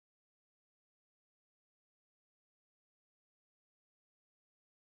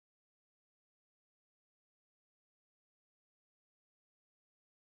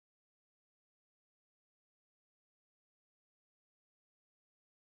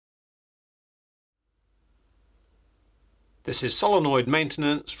This is solenoid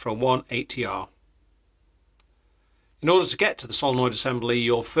maintenance from 180R. In order to get to the solenoid assembly,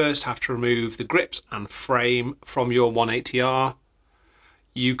 you'll first have to remove the grips and frame from your 180R.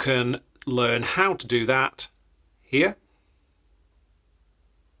 You can learn how to do that here.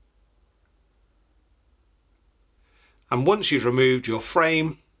 And once you've removed your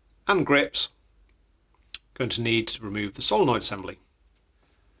frame and grips, you're going to need to remove the solenoid assembly.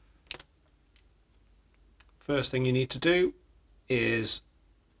 First thing you need to do is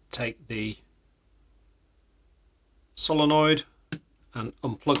take the solenoid and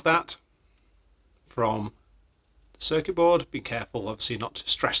unplug that from the circuit board. Be careful obviously not to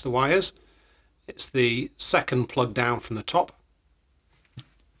stress the wires. It's the second plug down from the top.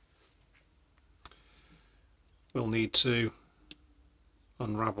 We'll need to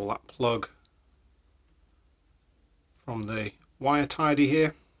unravel that plug from the wire tidy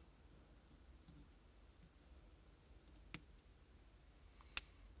here.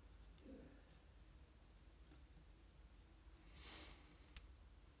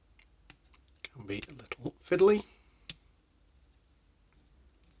 Can be a little fiddly.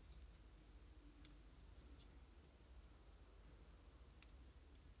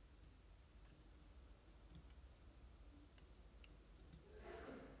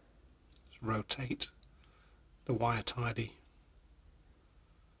 Just rotate the wire tidy.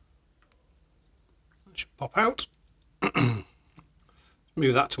 That should pop out.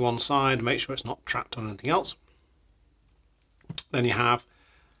 Move that to one side, make sure it's not trapped on anything else. Then you have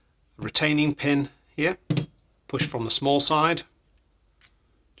a retaining pin here. Push from the small side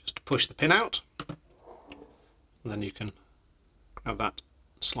just to push the pin out. And then you can grab that,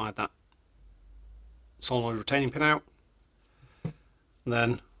 slide that solenoid retaining pin out. And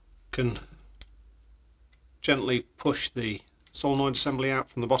then you can gently push the solenoid assembly out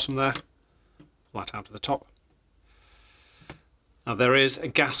from the bottom there. Pull that out to the top. Now there is a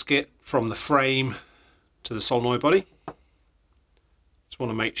gasket from the frame to the solenoid body. Just want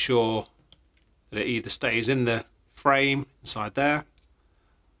to make sure that it either stays in the frame inside there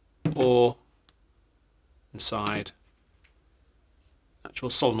or inside the actual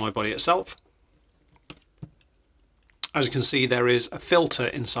solenoid body itself. As you can see, there is a filter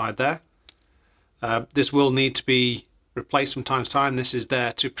inside there. This will need to be replaced from time to time. This is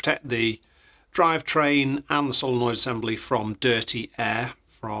there to protect the drivetrain and the solenoid assembly from dirty air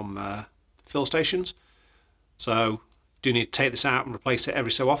from fill stations. So do need to take this out and replace it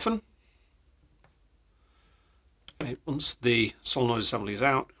every so often. Okay, once the solenoid assembly is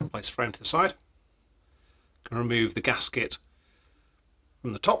out, place the frame to the side. Can remove the gasket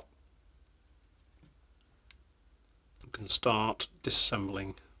from the top. You can start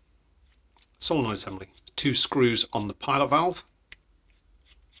disassembling solenoid assembly. 2 screws on the pilot valve.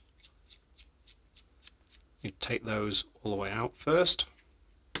 You take those all the way out first,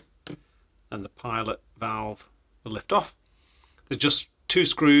 and the pilot valve will lift off. There's just 2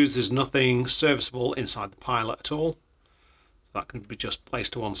 screws, there's nothing serviceable inside the pilot at all. So that can be just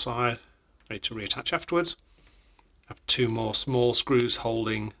placed to one side, ready to reattach afterwards. I have 2 more small screws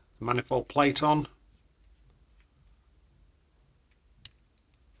holding the manifold plate on.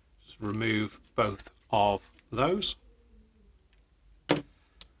 Just remove both of those.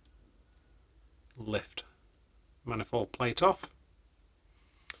 Lift manifold plate off.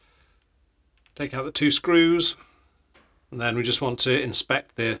 Take out the 2 screws, and then we just want to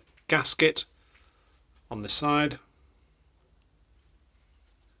inspect the gasket on this side.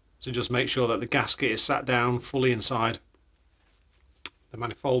 So just make sure that the gasket is sat down fully inside the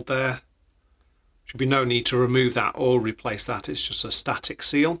manifold there. Should be no need to remove that or replace that, it's just a static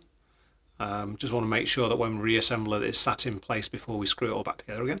seal. Just want to make sure that when we reassemble it, it's sat in place before we screw it all back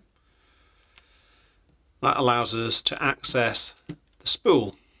together again. That allows us to access the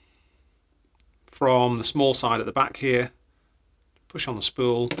spool from the small side at the back here. Push on the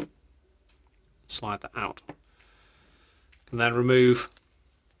spool, slide that out. And then remove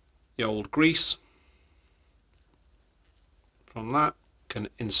the old grease from that. Can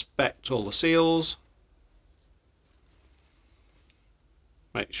inspect all the seals.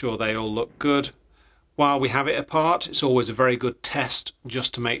 Make sure they all look good. While we have it apart, it's always a very good test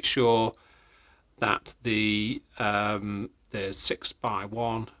just to make sure that the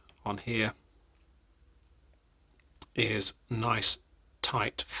 6x1 on here is nice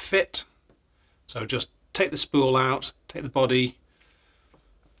tight fit. So just take the spool out, take the body,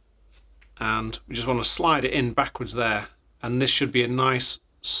 and we just want to slide it in backwards there, and this should be a nice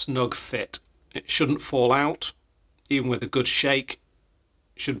snug fit. It shouldn't fall out. Even with a good shake,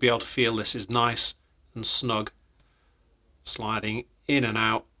 you should be able to feel this is nice and snug sliding in and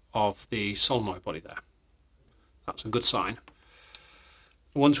out of the solenoid body there. That's a good sign.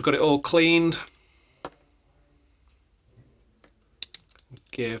 Once we've got it all cleaned,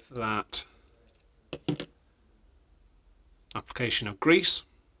 give that application of grease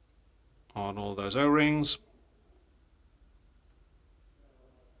on all those O-rings.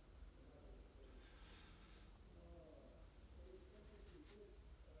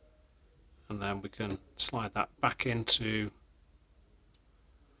 And then we can slide that back into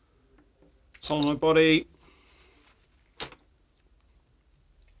solenoid body.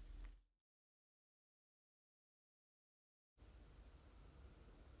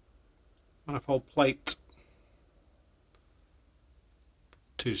 Manifold plate.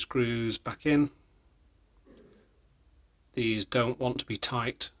 2 screws back in. These don't want to be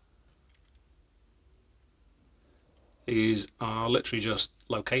tight. These are literally just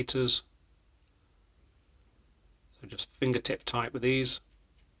locators. So just fingertip tight with these.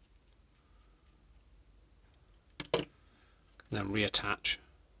 And then reattach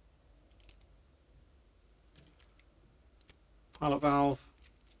pilot valve.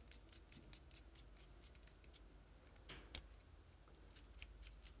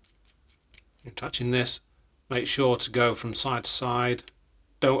 Attaching this, make sure to go from side to side.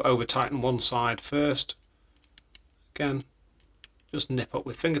 Don't over tighten one side first. Again, just nip up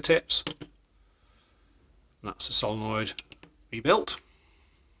with fingertips. And that's the solenoid rebuilt.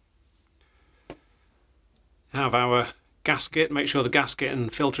 Have our gasket. Make sure the gasket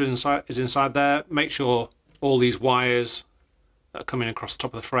and filter is inside there. Make sure all these wires that are coming across the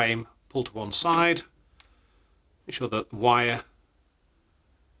top of the frame pull to one side. Make sure that the wire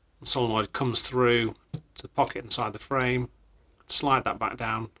and solenoid comes through to the pocket inside the frame. Slide that back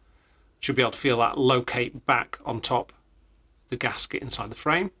down. Should be able to feel that locate back on top the gasket inside the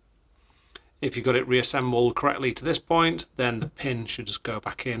frame. If you've got it reassembled correctly to this point, then the pin should just go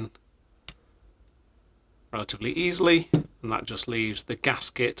back in relatively easily, and that just leaves the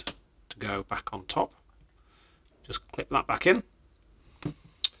gasket to go back on top. Just clip that back in.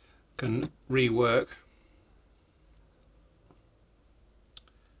 Can rework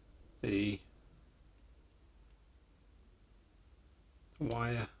the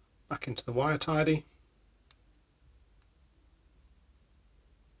wire back into the wire tidy.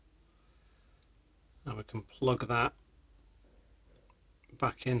 Now we can plug that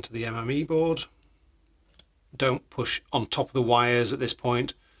back into the MME board. Don't push on top of the wires at this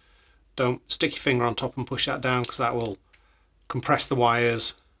point. Don't stick your finger on top and push that down, because that will compress the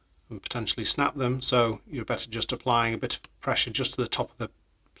wires and potentially snap them. So you're better just applying a bit of pressure just to the top of the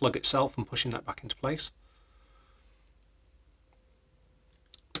plug itself and pushing that back into place.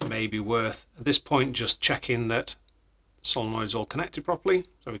 Maybe worth at this point just checking that the solenoid is all connected properly,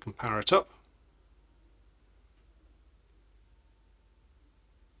 so we can power it up.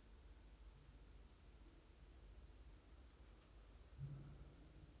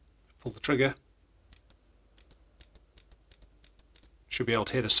 Pull the trigger. Should be able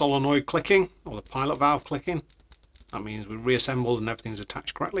to hear the solenoid clicking or the pilot valve clicking. That means we're reassembled and everything's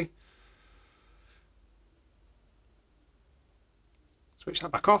attached correctly. Switch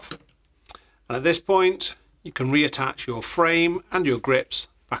that back off. And at this point, you can reattach your frame and your grips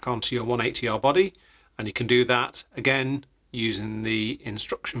back onto your 180R body. And you can do that again using the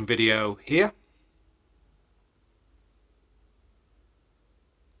instruction video here.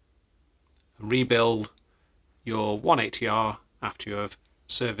 And rebuild your 180R after you have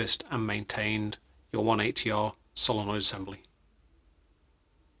serviced and maintained your 180R solenoid assembly.